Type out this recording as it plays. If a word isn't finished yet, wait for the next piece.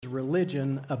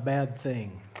Religion a bad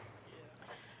thing?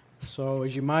 So,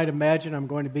 as you might imagine, I'm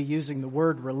going to be using the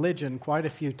word religion quite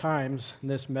a few times in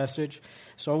this message.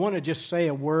 So, I want to just say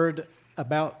a word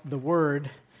about the word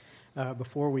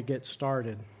before we get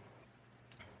started.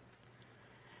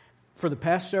 For the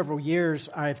past several years,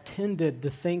 I've tended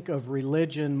to think of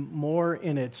religion more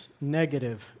in its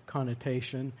negative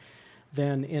connotation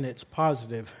than in its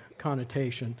positive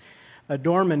connotation.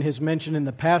 Dorman has mentioned in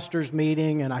the pastor's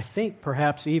meeting, and I think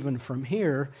perhaps even from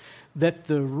here, that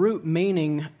the root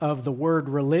meaning of the word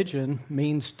religion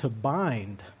means to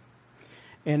bind.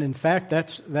 And in fact,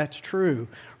 that's true.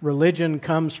 Religion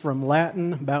comes from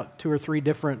Latin, about 2 or 3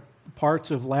 different parts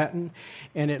of Latin,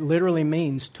 and it literally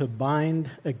means to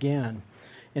bind again.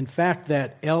 In fact,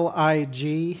 that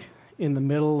L-I-G in the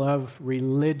middle of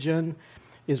religion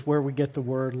is where we get the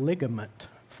word ligament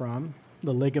from.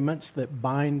 The ligaments that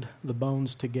bind the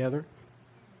bones together.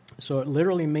 So it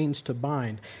literally means to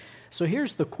bind. So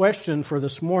here's the question for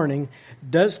this morning.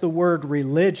 Does the word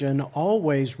religion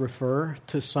always refer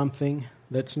to something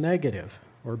that's negative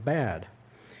or bad?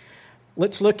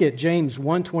 Let's look at James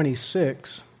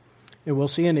 1:26, and we'll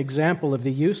see an example of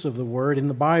the use of the word in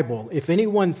the Bible. If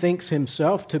anyone thinks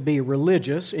himself to be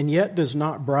religious and yet does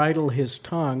not bridle his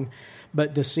tongue,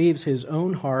 but deceives his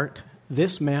own heart,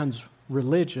 this man's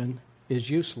religion is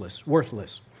useless,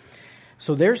 worthless.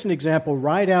 So there's an example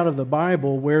right out of the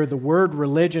Bible where the word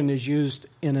religion is used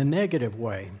in a negative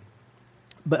way.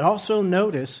 But also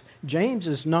notice, James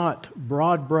is not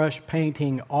broad brush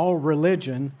painting all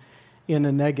religion in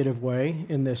a negative way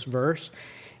in this verse.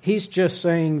 He's just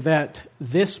saying that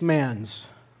this man's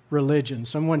religion,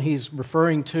 someone he's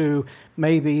referring to,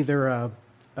 maybe either a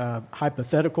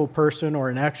hypothetical person or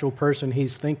an actual person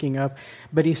he's thinking of,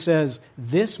 but he says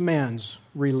this man's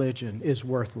religion is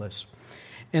worthless.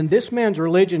 And this man's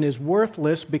religion is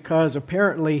worthless because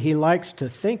apparently he likes to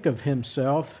think of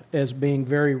himself as being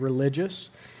very religious,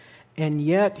 and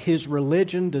yet his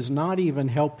religion does not even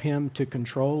help him to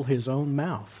control his own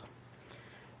mouth.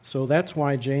 So that's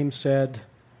why James said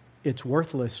it's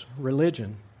worthless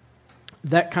religion.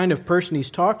 That kind of person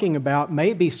he's talking about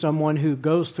may be someone who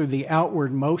goes through the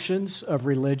outward motions of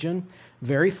religion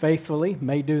very faithfully,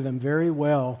 may do them very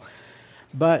well,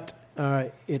 but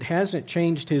it hasn't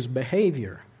changed his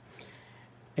behavior.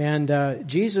 And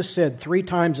Jesus said 3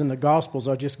 times in the Gospels,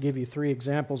 I'll just give you 3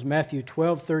 examples, Matthew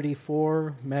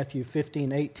 12:34, Matthew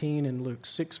 15:18, and Luke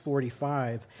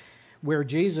 6:45, where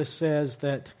Jesus says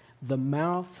that the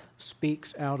mouth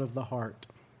speaks out of the heart.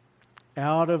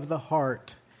 Out of the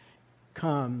heart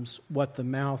comes what the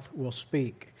mouth will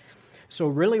speak. So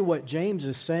really what James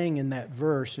is saying in that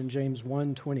verse in James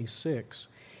 1:26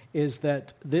 is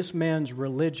that this man's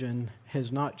religion has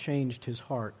not changed his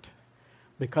heart.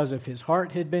 Because if his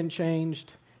heart had been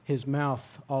changed, his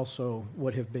mouth also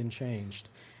would have been changed.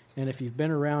 And if you've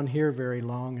been around here very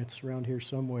long, it's around here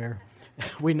somewhere,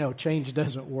 we know change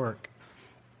doesn't work.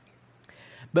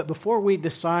 But before we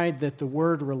decide that the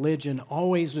word religion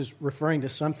always is referring to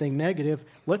something negative,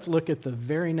 let's look at the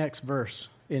very next verse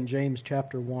in James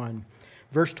chapter 1.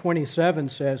 Verse 27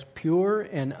 says, "Pure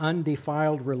and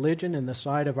undefiled religion in the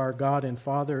sight of our God and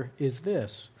Father is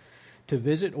this, to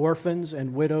visit orphans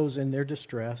and widows in their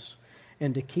distress,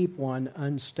 and to keep one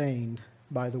unstained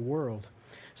by the world."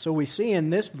 So we see in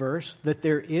this verse that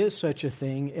there is such a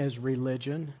thing as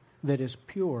religion that is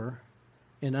pure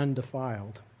and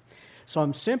undefiled. So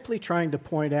I'm simply trying to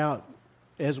point out,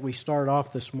 as we start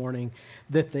off this morning,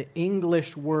 that the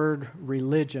English word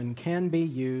religion can be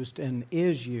used and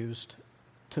is used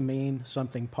to mean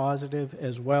something positive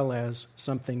as well as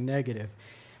something negative.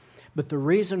 But the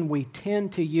reason we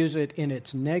tend to use it in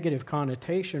its negative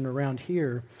connotation around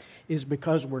here is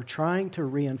because we're trying to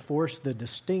reinforce the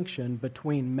distinction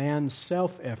between man's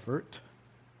self-effort,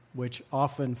 which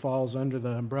often falls under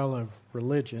the umbrella of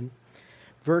religion,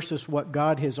 versus what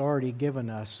God has already given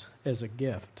us as a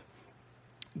gift.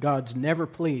 God's never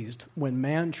pleased when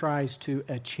man tries to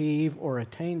achieve or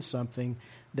attain something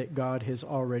that God has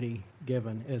already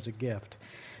given as a gift.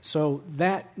 So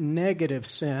that negative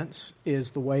sense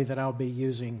is the way that I'll be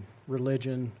using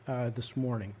religion this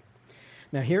morning.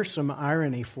 Now here's some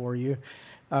irony for you.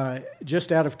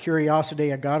 Just out of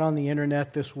curiosity, I got on the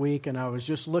internet this week and I was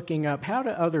just looking up, how do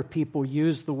other people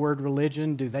use the word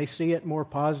religion? Do they see it more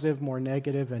positive, more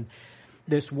negative? And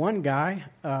this one guy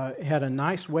had a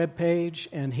nice web page,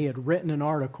 and he had written an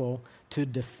article to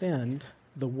defend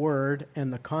the word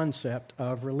and the concept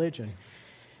of religion.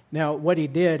 Now, what he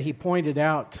did, he pointed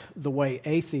out the way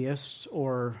atheists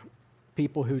or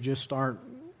people who just aren't,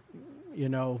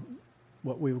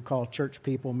 what we would call church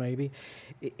people maybe,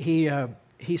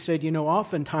 he said,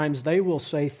 oftentimes they will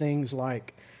say things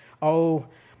like, oh,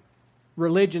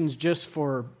 religion's just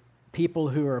for people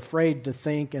who are afraid to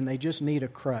think and they just need a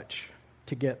crutch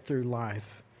to get through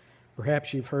life.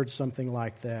 Perhaps you've heard something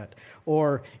like that.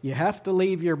 Or you have to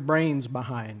leave your brains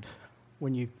behind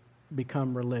when you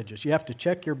become religious. You have to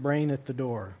check your brain at the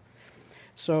door.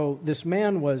 So this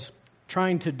man was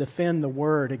trying to defend the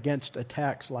word against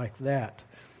attacks like that.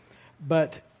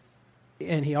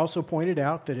 And he also pointed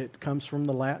out that it comes from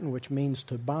the Latin, which means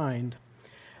to bind.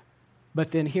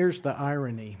 But then here's the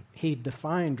irony. He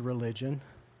defined religion.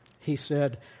 He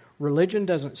said, religion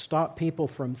doesn't stop people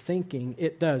from thinking.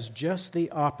 It does just the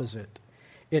opposite.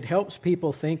 It helps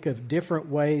people think of different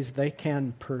ways they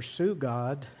can pursue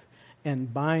God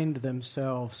and bind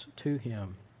themselves to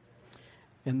Him.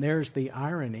 And there's the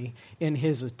irony. In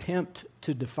his attempt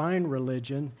to define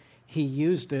religion, he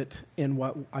used it in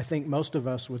what I think most of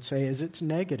us would say is its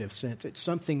negative sense. It's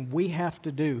something we have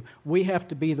to do. We have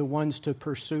to be the ones to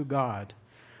pursue God.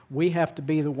 We have to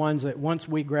be the ones that once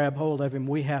we grab hold of Him,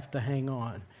 we have to hang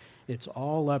on. It's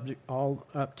all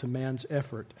up to man's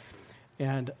effort.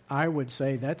 And I would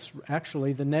say that's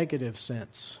actually the negative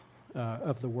sense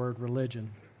of the word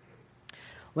religion.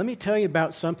 Let me tell you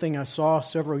about something I saw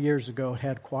several years ago. It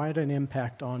had quite an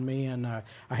impact on me, and I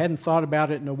hadn't thought about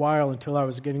it in a while until I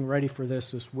was getting ready for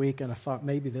this week, and I thought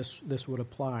maybe this would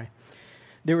apply.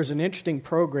 There was an interesting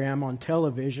program on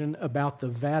television about the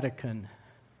Vatican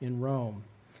in Rome.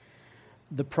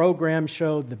 The program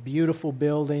showed the beautiful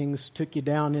buildings, took you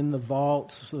down in the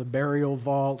vaults, the burial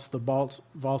vaults, the vaults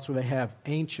where they have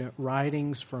ancient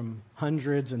writings from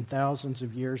hundreds and thousands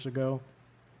of years ago.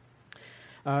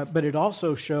 But it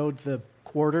also showed the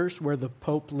quarters where the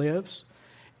Pope lives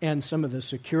and some of the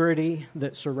security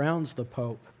that surrounds the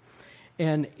Pope.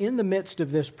 And in the midst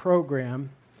of this program,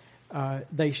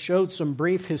 they showed some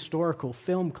brief historical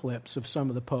film clips of some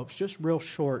of the popes, just real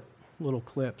short little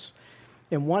clips.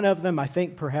 And one of them, I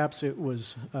think perhaps it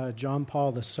was John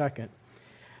Paul II.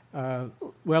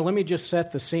 Well, let me just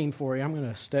set the scene for you. I'm going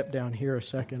to step down here a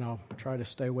second. I'll try to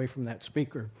stay away from that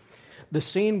speaker. The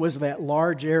scene was that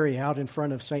large area out in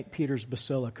front of St. Peter's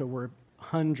Basilica where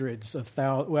hundreds of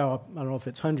thousands, well, I don't know if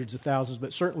it's hundreds of thousands,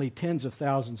 but certainly tens of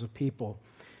thousands of people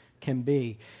can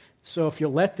be. So if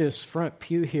you'll let this front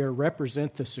pew here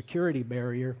represent the security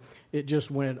barrier, it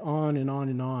just went on and on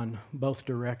and on, both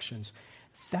directions.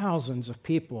 Thousands of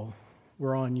people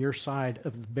were on your side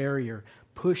of the barrier,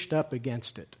 pushed up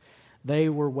against it. They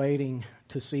were waiting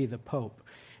to see the Pope.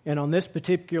 And on this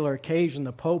particular occasion,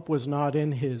 the Pope was not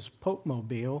in his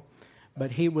Pope-mobile,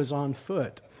 but he was on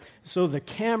foot. So the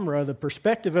camera, the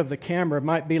perspective of the camera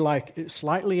might be like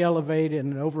slightly elevated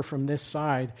and over from this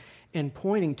side and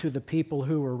pointing to the people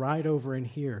who were right over in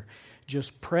here,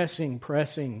 just pressing,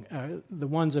 the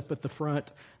ones up at the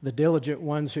front, the diligent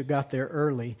ones who got there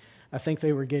early. I think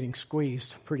they were getting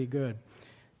squeezed pretty good.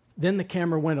 Then the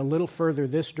camera went a little further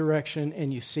this direction,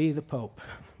 and you see the Pope.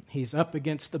 He's up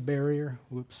against the barrier.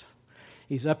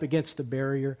 He's up against the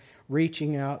barrier,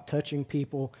 reaching out, touching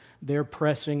people. They're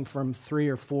pressing from 3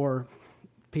 or 4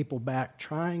 people back,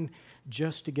 trying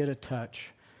just to get a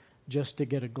touch, just to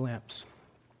get a glimpse.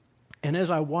 And as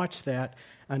I watched that,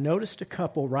 I noticed a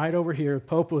couple right over here. The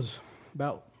Pope was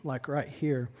about like right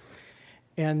here.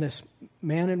 And this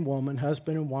man and woman,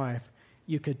 husband and wife,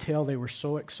 you could tell they were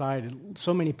so excited.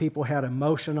 So many people had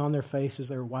emotion on their faces.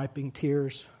 They were wiping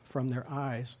tears from their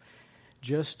eyes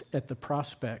just at the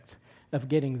prospect of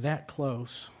getting that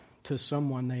close to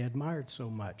someone they admired so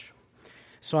much.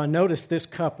 So I noticed this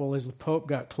couple, as the Pope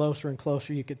got closer and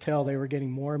closer, you could tell they were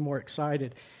getting more and more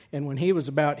excited. And when he was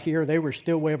about here, they were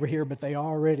still way over here, but they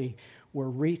already were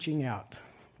reaching out,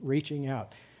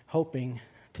 hoping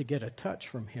to get a touch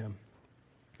from him.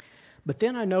 But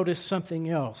then I noticed something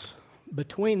else.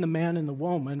 Between the man and the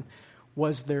woman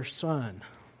was their son.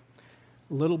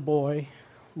 Little boy,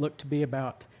 looked to be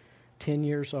about 10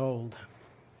 years old.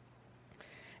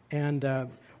 And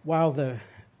while the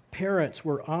parents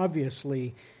were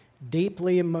obviously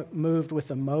deeply moved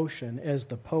with emotion as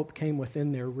the Pope came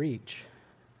within their reach,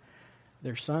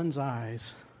 their son's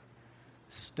eyes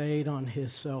stayed on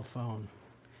his cell phone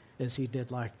as he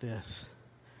did like this,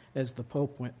 as the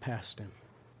Pope went past him.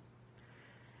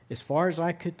 As far as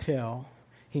I could tell,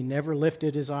 he never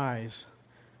lifted his eyes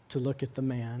to look at the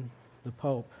man, the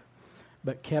Pope,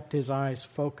 but kept his eyes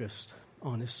focused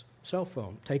on his cell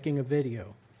phone, taking a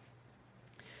video.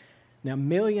 Now,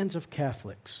 millions of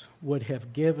Catholics would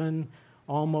have given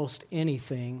almost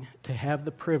anything to have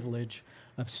the privilege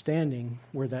of standing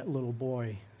where that little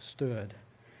boy stood,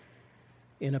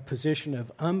 in a position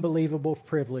of unbelievable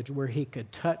privilege where he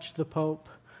could touch the Pope,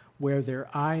 where their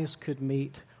eyes could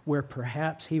meet, where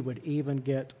perhaps he would even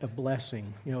get a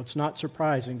blessing. You know, it's not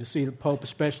surprising to see the Pope,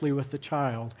 especially with the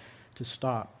child, to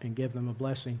stop and give them a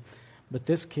blessing. But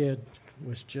this kid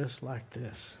was just like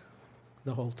this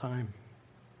the whole time.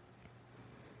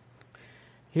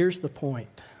 Here's the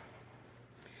point.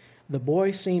 The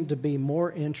boy seemed to be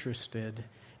more interested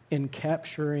in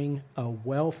capturing a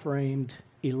well-framed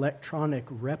electronic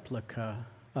replica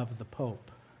of the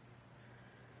Pope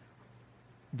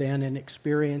than in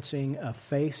experiencing a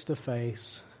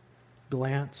face-to-face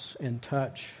glance and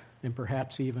touch and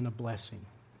perhaps even a blessing.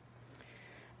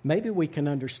 Maybe we can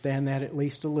understand that at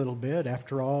least a little bit.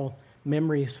 After all,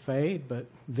 memories fade, but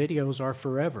videos are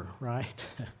forever, right?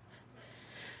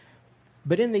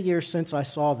 But in the years since I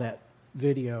saw that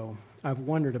video, I've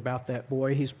wondered about that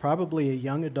boy. He's probably a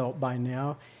young adult by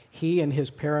now. He and his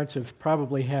parents have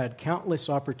probably had countless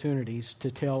opportunities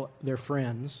to tell their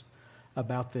friends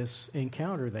about this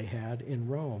encounter they had in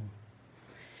Rome.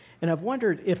 And I've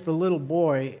wondered if the little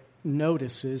boy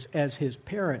notices as his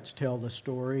parents tell the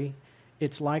story,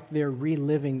 it's like they're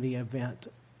reliving the event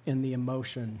and the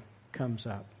emotion comes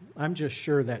up. I'm just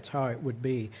sure that's how it would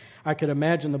be. I could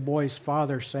imagine the boy's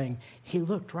father saying, "He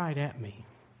looked right at me.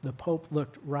 The Pope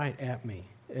looked right at me,"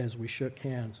 as we shook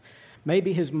hands.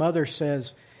 Maybe his mother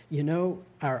says, "You know,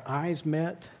 our eyes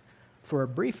met. For a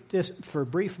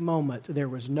brief moment, there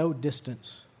was no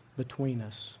distance between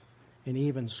us, and he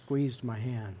even squeezed my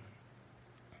hand."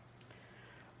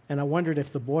 And I wondered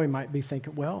if the boy might be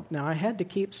thinking, well, now I had to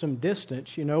keep some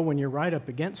distance. You know, when you're right up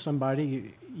against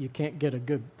somebody, you can't get a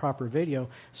good, proper video.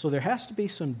 So there has to be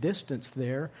some distance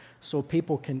there so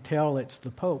people can tell it's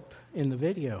the Pope in the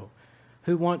video.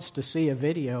 Who wants to see a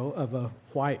video of a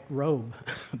white robe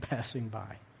passing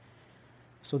by?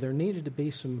 So there needed to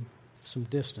be some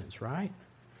distance, right?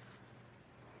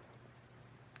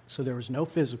 So there was no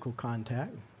physical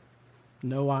contact,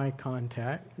 no eye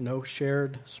contact, no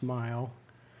shared smile.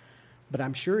 But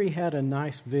I'm sure he had a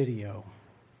nice video,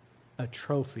 a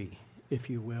trophy, if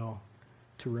you will,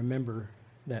 to remember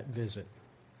that visit.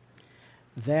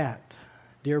 That,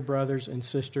 dear brothers and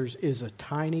sisters, is a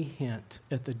tiny hint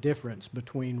at the difference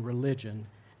between religion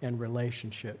and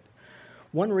relationship.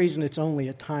 One reason it's only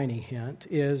a tiny hint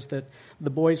is that the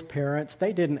boy's parents,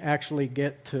 they didn't actually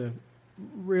get to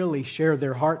really share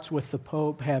their hearts with the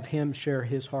Pope, have him share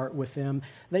his heart with them.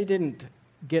 They didn't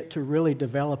get to really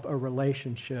develop a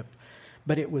relationship,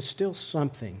 but it was still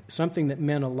something that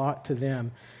meant a lot to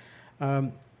them.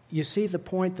 You see the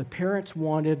point? The parents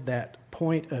wanted that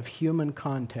point of human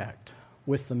contact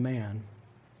with the man,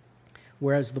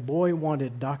 whereas the boy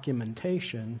wanted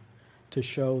documentation to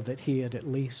show that he had at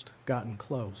least gotten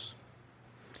close.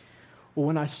 Well,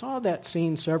 when I saw that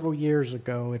scene several years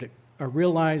ago, I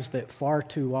realized that far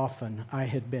too often I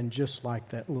had been just like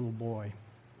that little boy,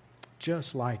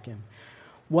 just like him.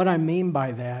 What I mean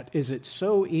by that is it's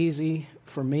so easy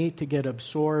for me to get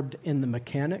absorbed in the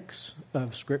mechanics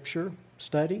of Scripture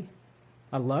study.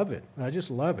 I love it. I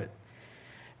just love it.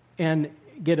 And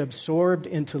get absorbed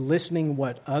into listening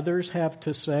what others have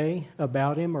to say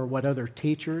about him or what other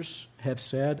teachers have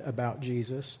said about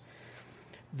Jesus,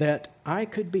 that I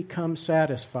could become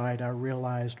satisfied, I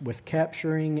realized, with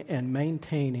capturing and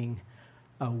maintaining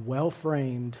a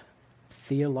well-framed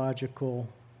theological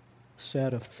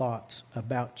set of thoughts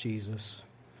about Jesus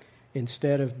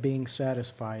instead of being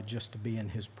satisfied just to be in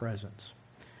his presence.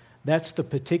 That's the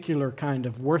particular kind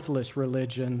of worthless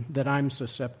religion that I'm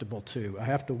susceptible to. I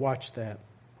have to watch that.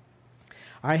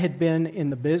 I had been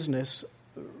in the business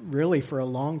really for a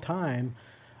long time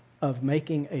of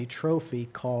making a trophy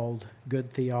called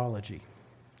good theology.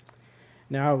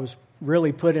 Now, I was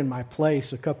really put in my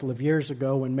place a couple of years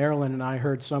ago when Marilyn and I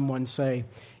heard someone say,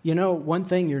 you know, one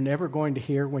thing you're never going to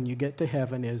hear when you get to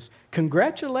heaven is,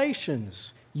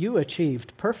 congratulations, you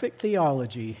achieved perfect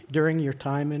theology during your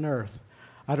time in earth.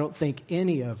 I don't think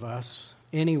any of us,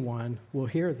 anyone, will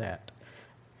hear that.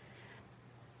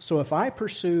 So if I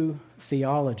pursue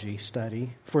theology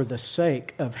study for the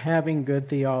sake of having good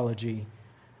theology,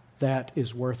 that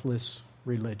is worthless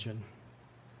religion.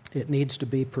 It needs to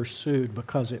be pursued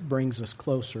because it brings us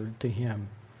closer to Him.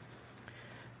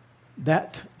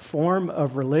 That form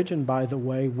of religion, by the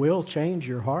way, will change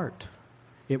your heart.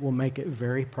 It will make it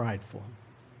very prideful.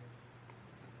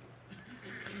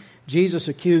 Jesus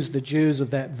accused the Jews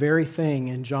of that very thing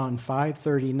in John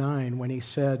 5:39 when He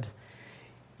said,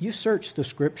 you search the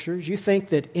Scriptures, you think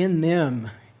that in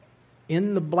them,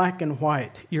 in the black and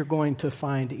white, you're going to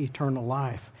find eternal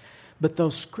life. But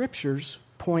those Scriptures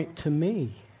point to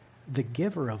me, the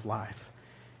giver of life,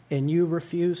 and you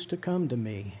refuse to come to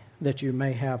me that you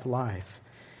may have life.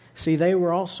 See, they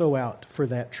were also out for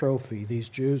that trophy, these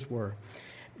Jews were.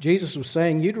 Jesus was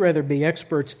saying you'd rather be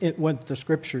experts in what the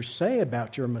Scriptures say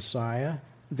about your Messiah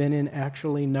than in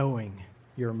actually knowing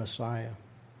your Messiah.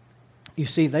 You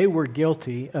see, they were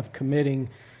guilty of committing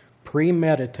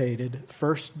premeditated,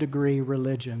 first-degree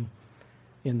religion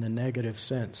in the negative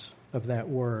sense of that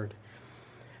word.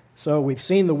 So we've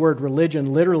seen the word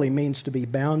religion literally means to be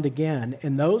bound again,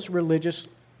 and those religious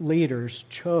leaders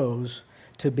chose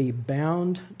to be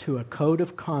bound to a code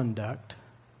of conduct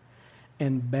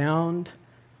and bound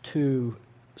to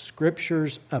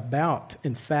scriptures about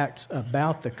and facts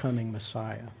about the coming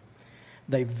Messiah.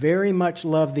 They very much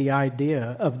loved the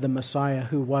idea of the Messiah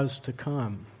who was to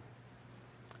come.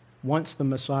 Once the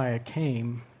Messiah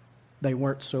came, they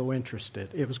weren't so interested.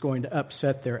 It was going to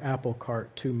upset their apple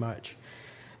cart too much.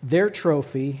 Their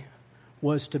trophy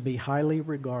was to be highly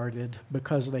regarded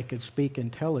because they could speak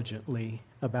intelligently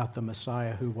about the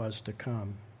Messiah who was to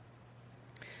come.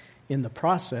 In the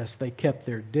process, they kept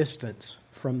their distance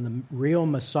from the real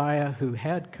Messiah who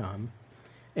had come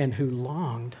and who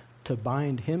longed to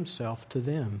bind himself to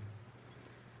them.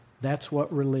 That's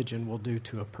what religion will do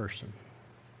to a person.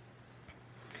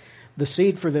 The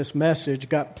seed for this message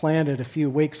got planted a few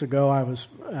weeks ago.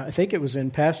 I think it was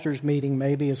in pastor's meeting,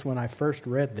 maybe, is when I first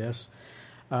read this.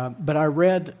 But I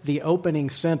read the opening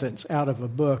sentence out of a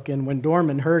book, and when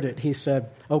Dorman heard it, he said,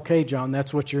 "Okay, John,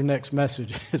 that's what your next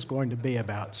message is going to be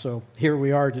about." So here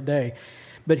we are today.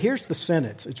 But here's the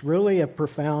sentence. It's really a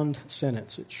profound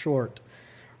sentence. It's short.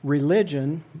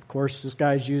 Religion, of course, this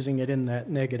guy's using it in that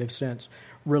negative sense.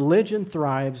 Religion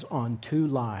thrives on two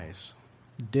lies: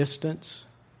 distance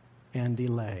and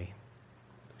delay.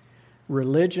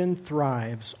 Religion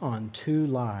thrives on two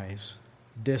lies: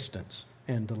 distance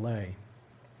and delay.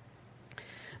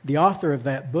 The author of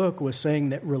that book was saying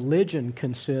that religion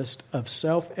consists of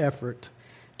self-effort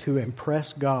to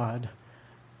impress God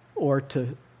or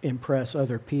to impress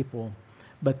other people,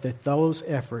 but that those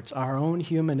efforts, our own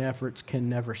human efforts, can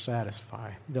never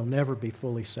satisfy. They'll never be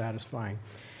fully satisfying.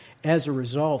 As a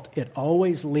result, it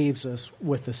always leaves us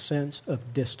with a sense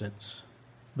of distance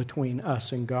between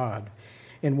us and God.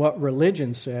 And what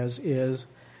religion says is,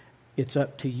 it's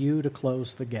up to you to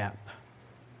close the gap.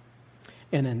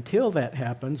 And until that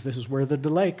happens, this is where the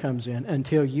delay comes in,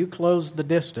 until you close the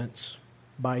distance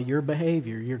by your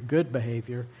behavior, your good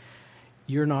behavior,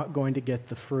 you're not going to get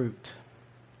the fruit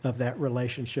of that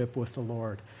relationship with the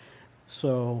Lord.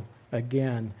 So,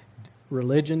 again,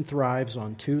 religion thrives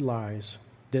on two lies: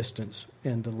 distance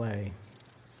and delay.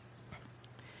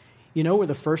 You know where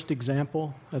the first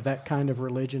example of that kind of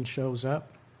religion shows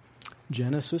up?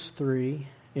 Genesis 3,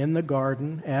 in the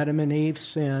garden, Adam and Eve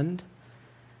sinned.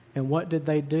 And what did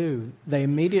they do? They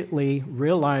immediately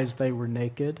realized they were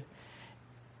naked,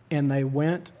 and they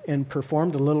went and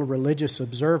performed a little religious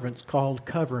observance called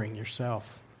covering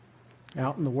yourself.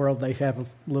 Out in the world, they have a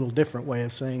little different way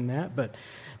of saying that, but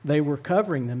they were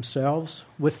covering themselves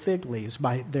with fig leaves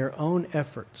by their own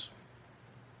efforts.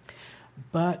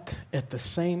 But at the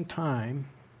same time,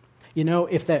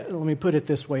 let me put it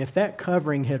this way, if that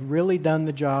covering had really done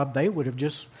the job, they would have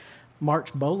just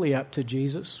marched boldly up to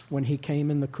Jesus when he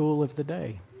came in the cool of the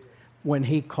day. When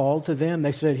he called to them,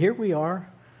 they said, "Here we are."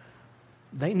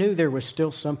 They knew there was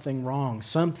still something wrong,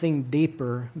 something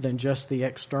deeper than just the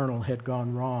external had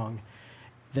gone wrong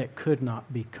that could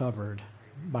not be covered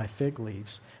by fig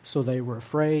leaves. So they were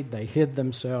afraid, they hid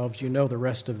themselves. You know the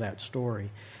rest of that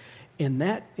story. In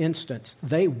that instance,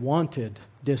 they wanted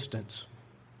distance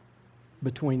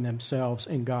between themselves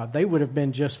and God. They would have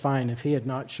been just fine if he had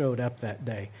not showed up that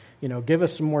day. Give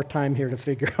us some more time here to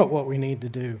figure out what we need to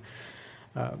do.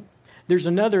 There's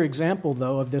another example,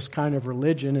 though, of this kind of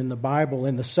religion in the Bible.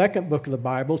 In the second book of the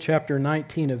Bible, chapter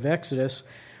 19 of Exodus,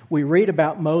 we read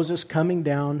about Moses coming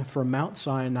down from Mount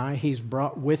Sinai. He's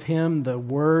brought with him the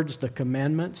words, the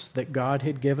commandments that God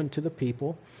had given to the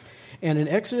people. And in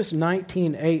Exodus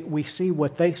 19:8, we see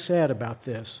what they said about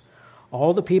this.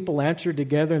 All the people answered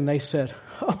together and they said,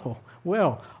 "Oh,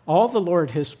 well, all the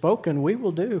Lord has spoken, we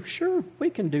will do. Sure, we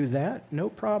can do that. No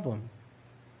problem."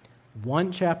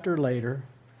 One chapter later,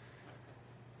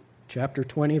 chapter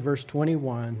 20, verse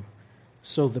 21,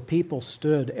 so the people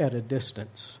stood at a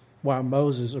distance while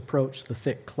Moses approached the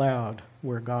thick cloud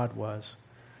where God was.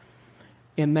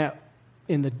 In the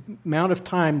amount of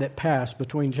time that passed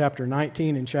between chapter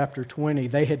 19 and chapter 20,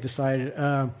 they had decided,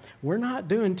 we're not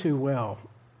doing too well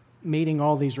meeting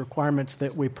all these requirements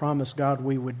that we promised God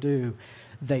we would do.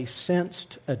 They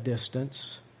sensed a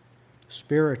distance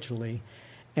spiritually,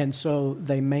 and so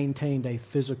they maintained a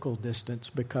physical distance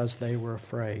because they were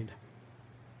afraid.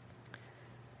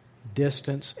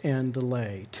 Distance and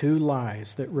delay, two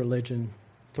lies that religion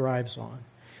thrives on.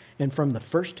 And from the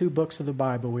first two books of the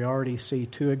Bible, we already see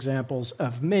two examples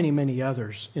of many, many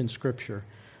others in Scripture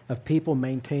of people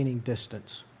maintaining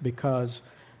distance because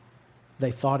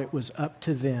they thought it was up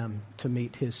to them to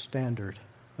meet His standard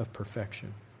of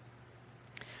perfection.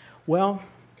 Well,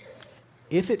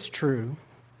 if it's true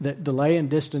that delay and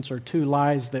distance are two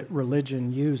lies that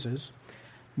religion uses,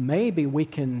 maybe we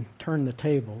can turn the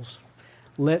tables.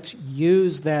 Let's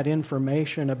use that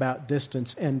information about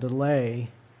distance and delay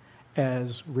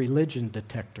as religion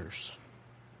detectors.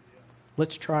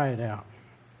 Let's try it out.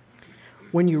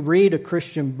 When you read a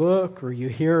Christian book or you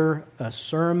hear a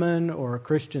sermon or a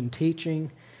Christian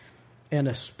teaching, and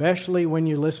especially when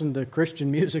you listen to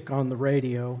Christian music on the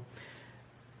radio,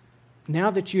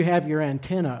 now that you have your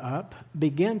antenna up,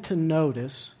 begin to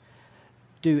notice,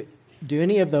 do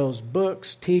any of those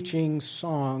books, teachings,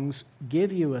 songs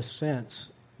give you a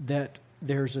sense that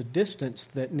there's a distance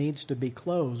that needs to be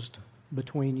closed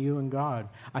between you and God?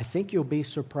 I think you'll be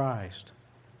surprised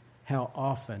how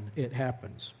often it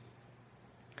happens.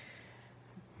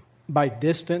 By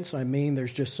distance, I mean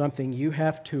there's just something you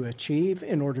have to achieve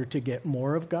in order to get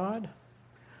more of God,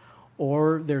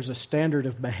 or there's a standard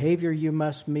of behavior you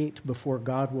must meet before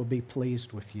God will be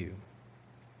pleased with you.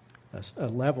 A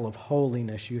level of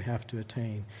holiness you have to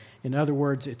attain. In other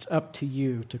words, it's up to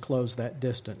you to close that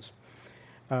distance.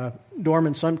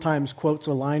 Dorman sometimes quotes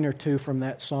a line or two from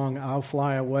that song, I'll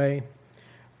Fly Away.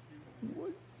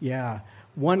 Yeah.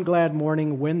 One glad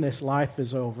morning when this life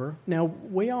is over. Now,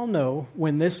 we all know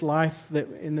when this life, that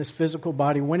in this physical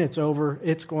body, when it's over,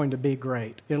 it's going to be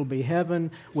great. It'll be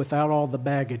heaven without all the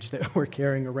baggage that we're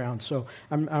carrying around. So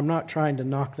I'm not trying to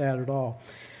knock that at all.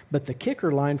 But the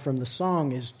kicker line from the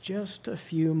song is just a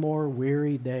few more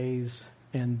weary days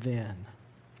and then.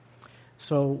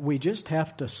 So we just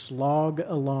have to slog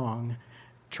along,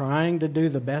 trying to do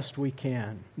the best we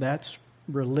can. That's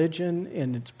religion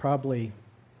in its probably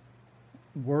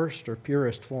worst or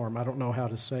purest form. I don't know how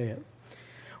to say it.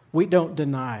 We don't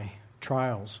deny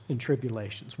trials and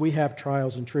tribulations. We have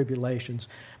trials and tribulations.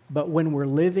 But when we're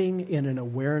living in an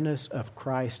awareness of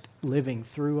Christ living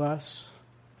through us,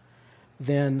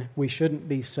 then we shouldn't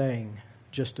be saying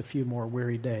just a few more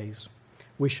weary days.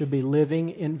 We should be living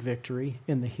in victory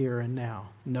in the here and now.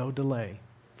 No delay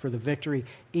for the victory,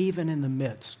 even in the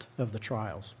midst of the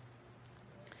trials.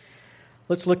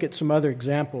 Let's look at some other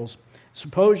examples.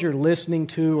 Suppose you're listening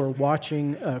to or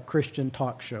watching a Christian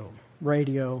talk show,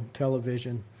 radio,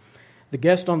 television. The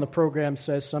guest on the program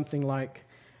says something like,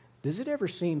 does it ever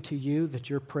seem to you that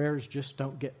your prayers just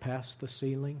don't get past the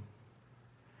ceiling?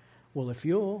 Well, if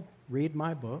you'll read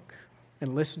my book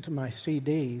and listen to my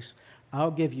CDs,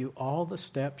 I'll give you all the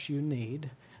steps you need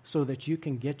so that you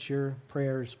can get your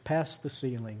prayers past the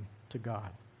ceiling to God.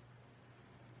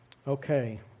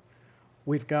 Okay,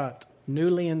 we've got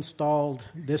newly installed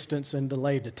distance and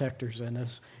delay detectors in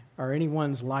us. Are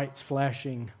anyone's lights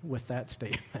flashing with that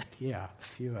statement? Yeah, a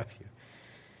few of you.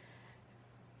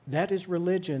 That is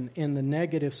religion in the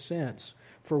negative sense.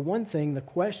 For one thing, the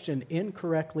question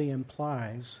incorrectly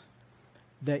implies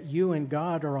that you and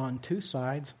God are on two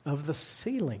sides of the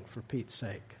ceiling, for Pete's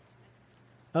sake.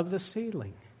 Of the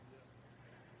ceiling.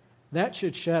 That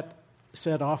should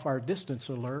set off our distance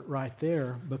alert right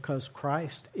there, because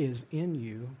Christ is in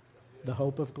you, the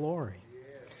hope of glory.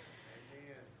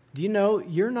 Do you know,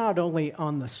 you're not only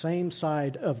on the same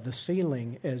side of the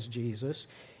ceiling as Jesus,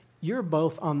 you're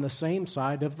both on the same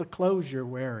side of the clothes you're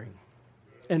wearing.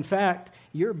 In fact,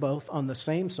 you're both on the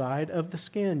same side of the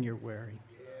skin you're wearing.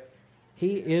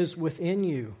 He is within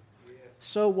you.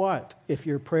 So what if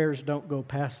your prayers don't go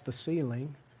past the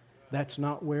ceiling? That's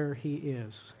not where He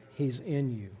is. He's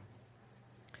in you.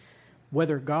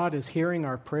 Whether God is hearing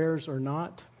our prayers or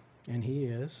not, and He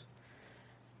is,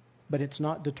 but it's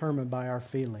not determined by our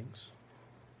feelings,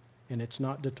 and it's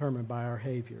not determined by our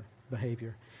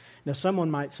behavior. Now,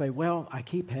 someone might say, well, I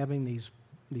keep having these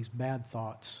bad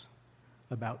thoughts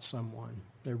about someone.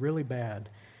 They're really bad.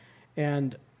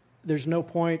 And there's no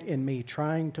point in me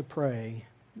trying to pray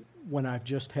when I've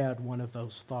just had one of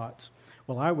those thoughts.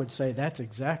 Well, I would say that's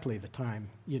exactly the time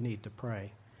you need to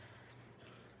pray.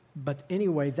 But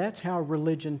anyway, that's how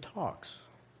religion talks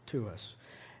to us.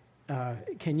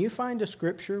 Can you find a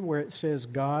scripture where it says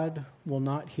God will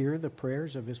not hear the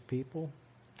prayers of His people?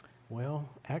 Well,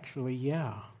 actually,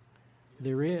 yeah,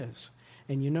 there is.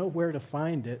 And you know where to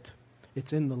find it.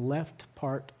 It's in the left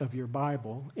part of your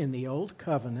Bible. In the Old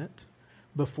Covenant,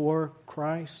 before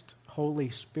Christ, Holy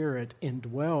Spirit,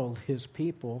 indwelled His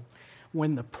people,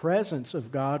 when the presence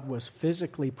of God was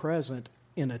physically present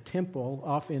in a temple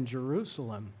off in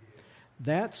Jerusalem,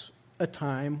 that's a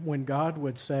time when God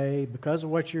would say, because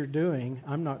of what you're doing,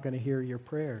 I'm not going to hear your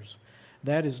prayers.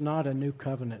 That is not a new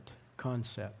covenant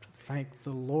concept. Thank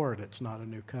the Lord it's not a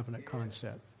new covenant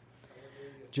concept.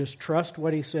 Just trust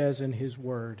what he says in his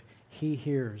word. He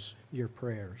hears your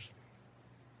prayers.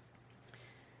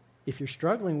 If you're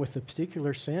struggling with a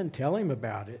particular sin, tell him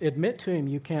about it. Admit to him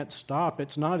you can't stop.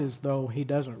 It's not as though he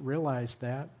doesn't realize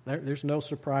that. There's no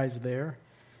surprise there.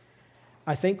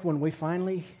 I think when we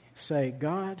finally say,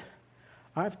 God,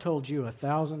 I've told you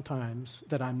 1,000 times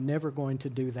that I'm never going to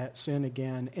do that sin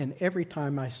again, and every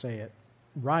time I say it,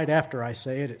 right after I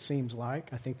say it seems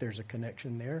like, I think there's a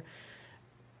connection there,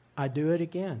 I do it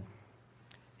again.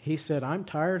 He said, I'm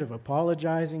tired of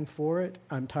apologizing for it.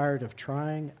 I'm tired of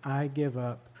trying. I give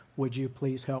up. Would you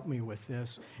please help me with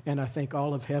this? And I think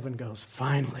all of heaven goes,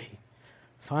 finally,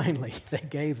 they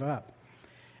gave up.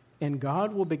 And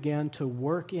God will begin to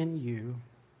work in you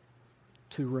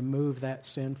to remove that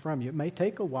sin from you. It may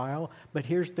take a while, but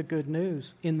here's the good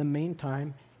news. In the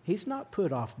meantime, he's not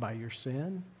put off by your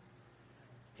sin.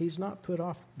 He's not put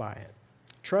off by it.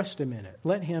 Trust him in it.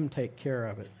 Let him take care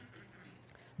of it.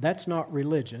 That's not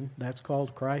religion. That's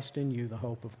called Christ in you, the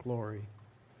hope of glory.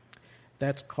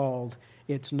 That's called,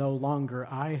 it's no longer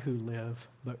I who live,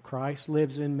 but Christ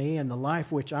lives in me, and the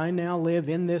life which I now live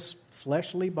in this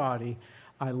fleshly body,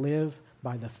 I live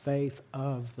by the faith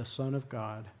of the Son of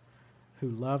God, who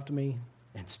loved me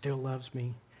and still loves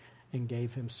me and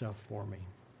gave himself for me.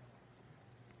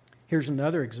 Here's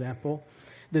another example.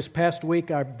 This past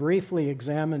week, I briefly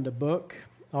examined a book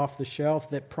off the shelf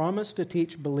that promised to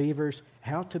teach believers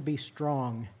how to be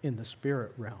strong in the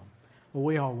spirit realm. Well,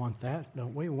 we all want that,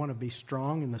 don't we? We want to be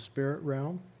strong in the spirit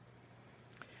realm.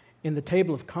 In the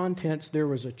table of contents, there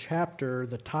was a chapter.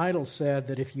 The title said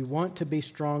that if you want to be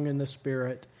strong in the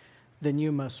spirit, then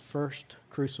you must first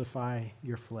crucify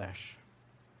your flesh.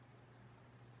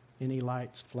 Any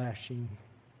lights flashing,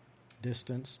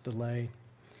 distance, delay?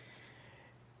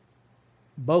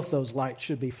 Both those lights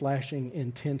should be flashing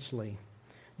intensely.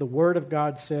 The Word of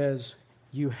God says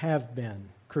you have been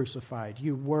crucified.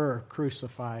 You were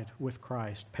crucified with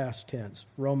Christ, past tense.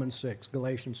 Romans 6,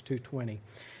 Galatians 2:20.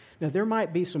 Now, there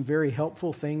might be some very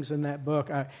helpful things in that book.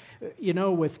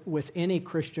 With any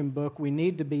Christian book, we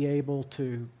need to be able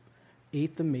to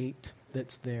eat the meat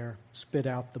that's there, spit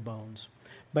out the bones.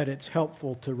 But it's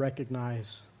helpful to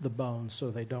recognize the bones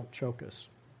so they don't choke us.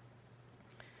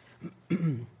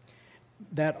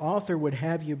 That author would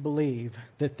have you believe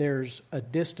that there's a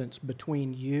distance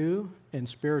between you and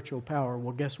spiritual power.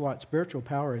 Well, guess what? Spiritual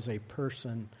power is a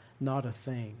person, not a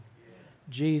thing.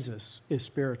 Jesus is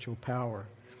spiritual power.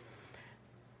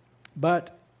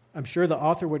 But I'm sure the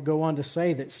author would go on to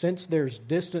say that since there's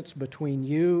distance between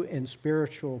you and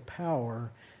spiritual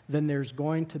power, then there's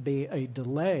going to be a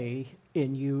delay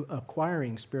in you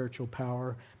acquiring spiritual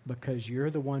power because you're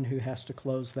the one who has to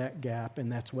close that gap,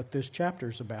 and that's what this chapter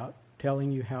is about,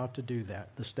 telling you how to do that,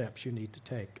 the steps you need to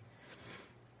take.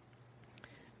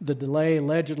 The delay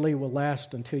allegedly will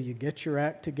last until you get your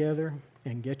act together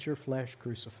and get your flesh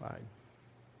crucified.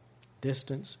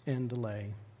 Distance and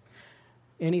delay.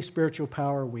 Any spiritual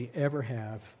power we ever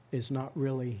have is not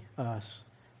really us,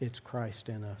 it's Christ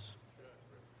in us.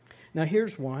 Now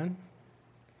here's one.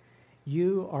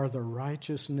 You are the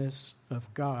righteousness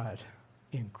of God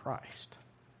in Christ.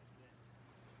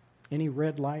 Any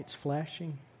red lights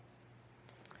flashing?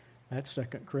 That's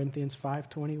 2 Corinthians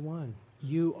 5:21.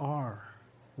 You are,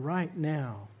 right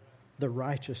now, the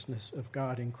righteousness of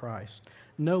God in Christ.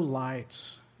 No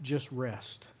lights, just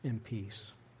rest in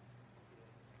peace.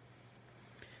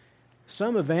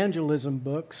 Some evangelism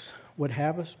books would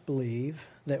have us believe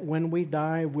that when we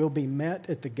die, we'll be met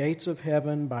at the gates of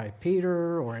heaven by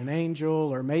Peter or an angel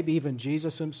or maybe even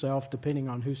Jesus himself, depending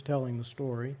on who's telling the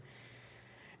story.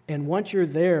 And once you're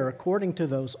there, according to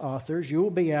those authors, you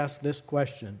will be asked this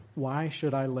question: why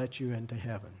should I let you into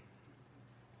heaven?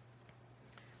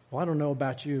 Well, I don't know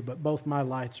about you, but both my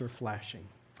lights are flashing.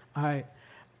 I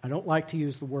don't like to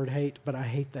use the word hate, but I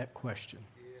hate that question.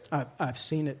 I've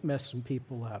seen it mess some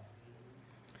people up.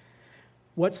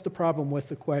 What's the problem with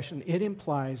the question? It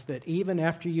implies that even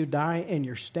after you die and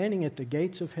you're standing at the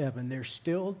gates of heaven, there's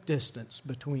still distance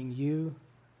between you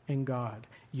and God.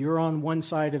 You're on one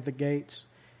side of the gates.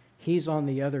 He's on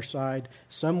the other side.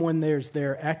 Someone there's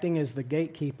there acting as the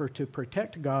gatekeeper to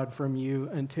protect God from you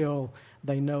until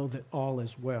they know that all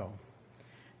is well.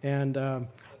 And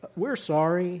we're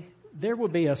sorry. There will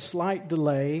be a slight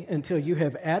delay until you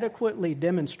have adequately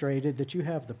demonstrated that you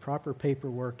have the proper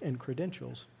paperwork and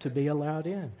credentials to be allowed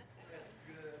in.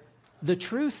 The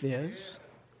truth is,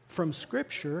 from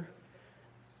Scripture,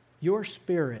 your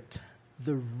spirit,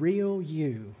 the real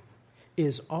you,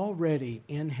 is already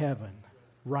in heaven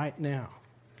right now.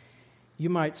 You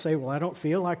might say, well, I don't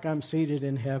feel like I'm seated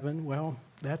in heaven. Well,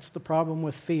 that's the problem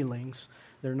with feelings.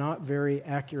 They're not very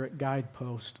accurate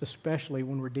guideposts, especially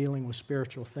when we're dealing with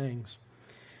spiritual things.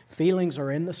 Feelings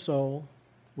are in the soul,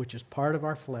 which is part of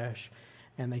our flesh,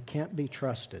 and they can't be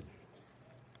trusted.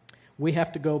 We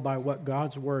have to go by what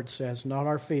God's Word says, not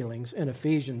our feelings. And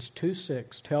Ephesians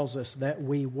 2:6 tells us that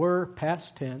we were,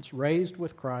 past tense, raised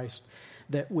with Christ,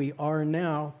 that we are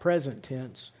now, present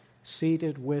tense,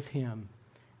 seated with Him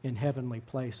in heavenly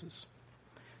places.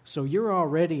 So you're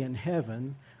already in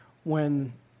heaven.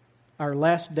 When our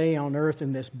last day on earth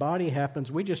in this body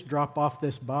happens, we just drop off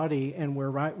this body and we're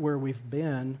right where we've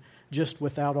been, just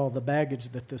without all the baggage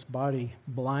that this body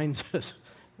blinds us,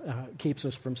 keeps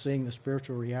us from seeing the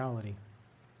spiritual reality.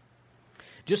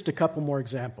 Just a couple more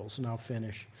examples and I'll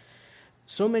finish.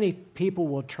 So many people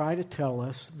will try to tell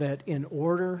us that in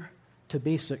order to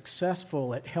be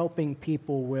successful at helping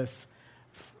people with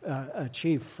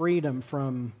achieve freedom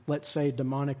from, let's say,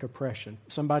 demonic oppression,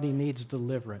 somebody needs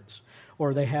deliverance,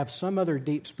 or they have some other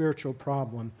deep spiritual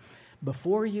problem,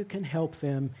 before you can help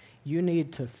them, you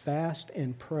need to fast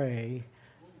and pray,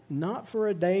 not for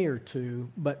a day or two,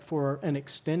 but for an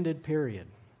extended period.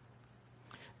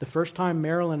 The first time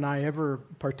Marilyn and I ever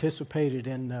participated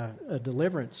in a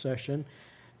deliverance session,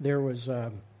 there was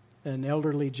an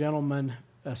elderly gentleman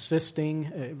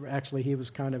assisting. Actually, he was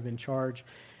kind of in charge.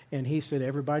 And he said,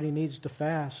 everybody needs to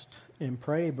fast and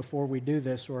pray before we do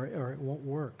this or it won't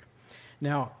work.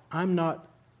 Now, I'm not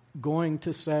going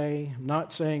to say,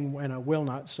 not saying, and I will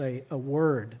not say a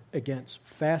word against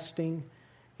fasting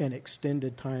and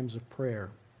extended times of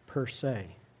prayer per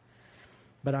se.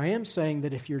 But I am saying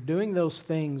that if you're doing those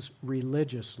things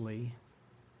religiously,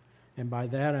 and by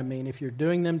that I mean if you're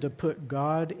doing them to put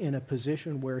God in a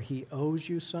position where He owes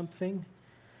you something,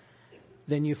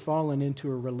 then you've fallen into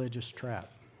a religious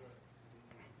trap.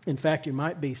 In fact, you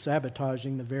might be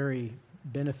sabotaging the very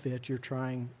benefit you're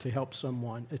trying to help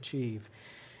someone achieve.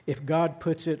 If God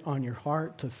puts it on your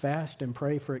heart to fast and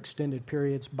pray for extended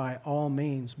periods, by all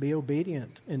means, be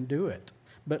obedient and do it.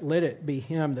 But let it be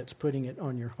Him that's putting it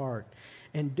on your heart.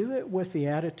 And do it with the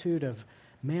attitude of,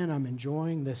 man, I'm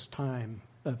enjoying this time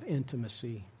of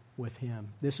intimacy with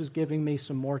Him. This is giving me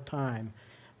some more time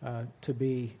to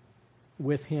be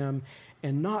with Him,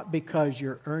 and not because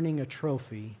you're earning a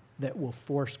trophy that will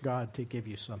force God to give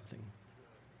you something.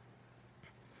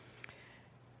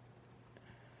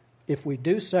 If we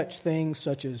do such things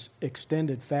such as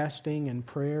extended fasting and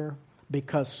prayer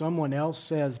because someone else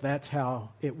says that's how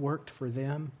it worked for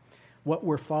them, what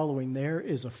we're following there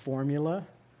is a formula,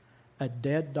 a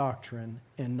dead doctrine,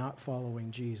 and not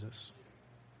following Jesus.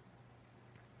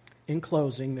 In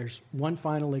closing, there's one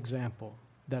final example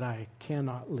that I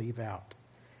cannot leave out.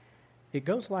 It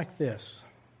goes like this.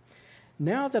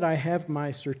 Now that I have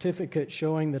my certificate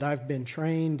showing that I've been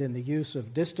trained in the use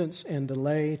of distance and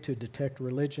delay to detect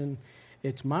religion,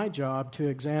 it's my job to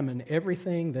examine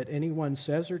everything that anyone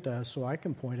says or does so I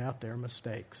can point out their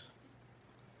mistakes.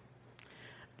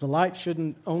 The light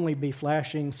shouldn't only be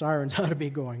flashing, sirens ought to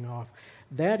be going off.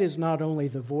 That is not only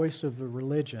the voice of the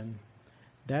religion,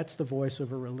 that's the voice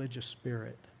of a religious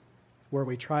spirit, where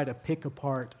we try to pick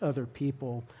apart other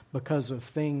people because of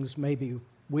things maybe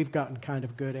we've gotten kind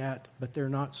of good at, but they're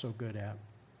not so good at.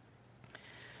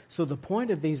 So the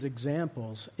point of these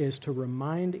examples is to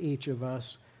remind each of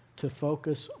us to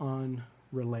focus on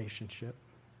relationship,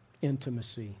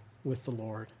 intimacy with the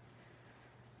Lord.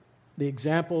 The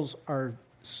examples are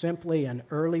simply an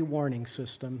early warning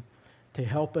system to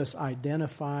help us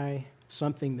identify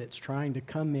something that's trying to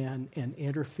come in and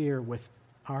interfere with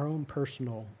our own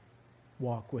personal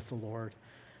walk with the Lord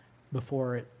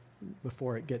before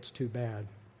it gets too bad.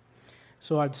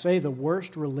 So I'd say the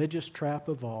worst religious trap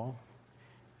of all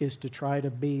is to try to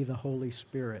be the Holy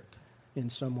Spirit in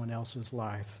someone else's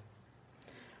life.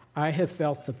 I have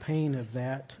felt the pain of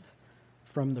that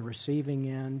from the receiving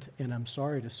end, and I'm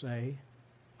sorry to say,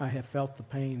 I have felt the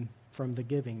pain from the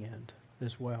giving end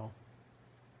as well.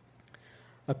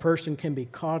 A person can be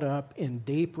caught up in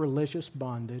deep religious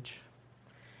bondage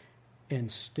and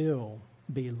still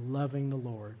be loving the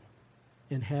Lord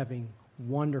and having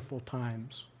wonderful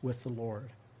times with the Lord.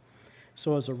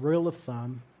 So as a rule of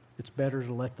thumb, it's better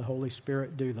to let the Holy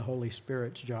Spirit do the Holy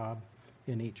Spirit's job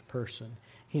in each person.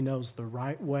 He knows the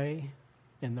right way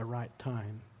and the right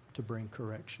time to bring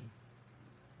correction.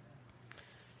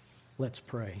 Let's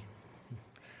pray.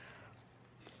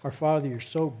 Our Father, you're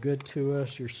so good to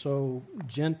us. You're so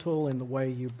gentle in the way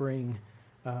you bring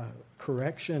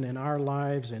correction in our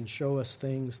lives and show us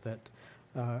things that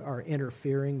are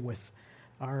interfering with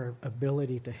our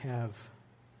ability to have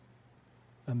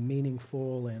a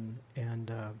meaningful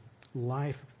and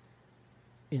life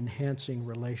enhancing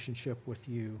relationship with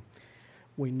you.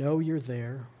 We know you're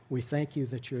there. We thank you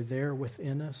that you're there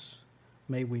within us.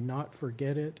 May we not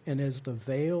forget it. And as the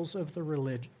veils of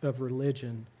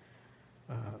religion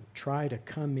try to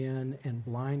come in and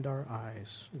blind our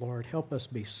eyes, Lord, help us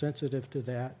be sensitive to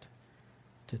that,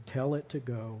 to tell it to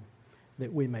go,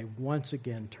 that we may once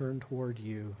again turn toward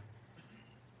you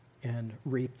and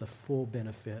reap the full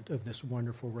benefit of this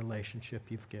wonderful relationship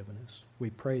you've given us. We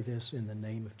pray this in the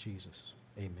name of Jesus.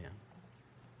 Amen.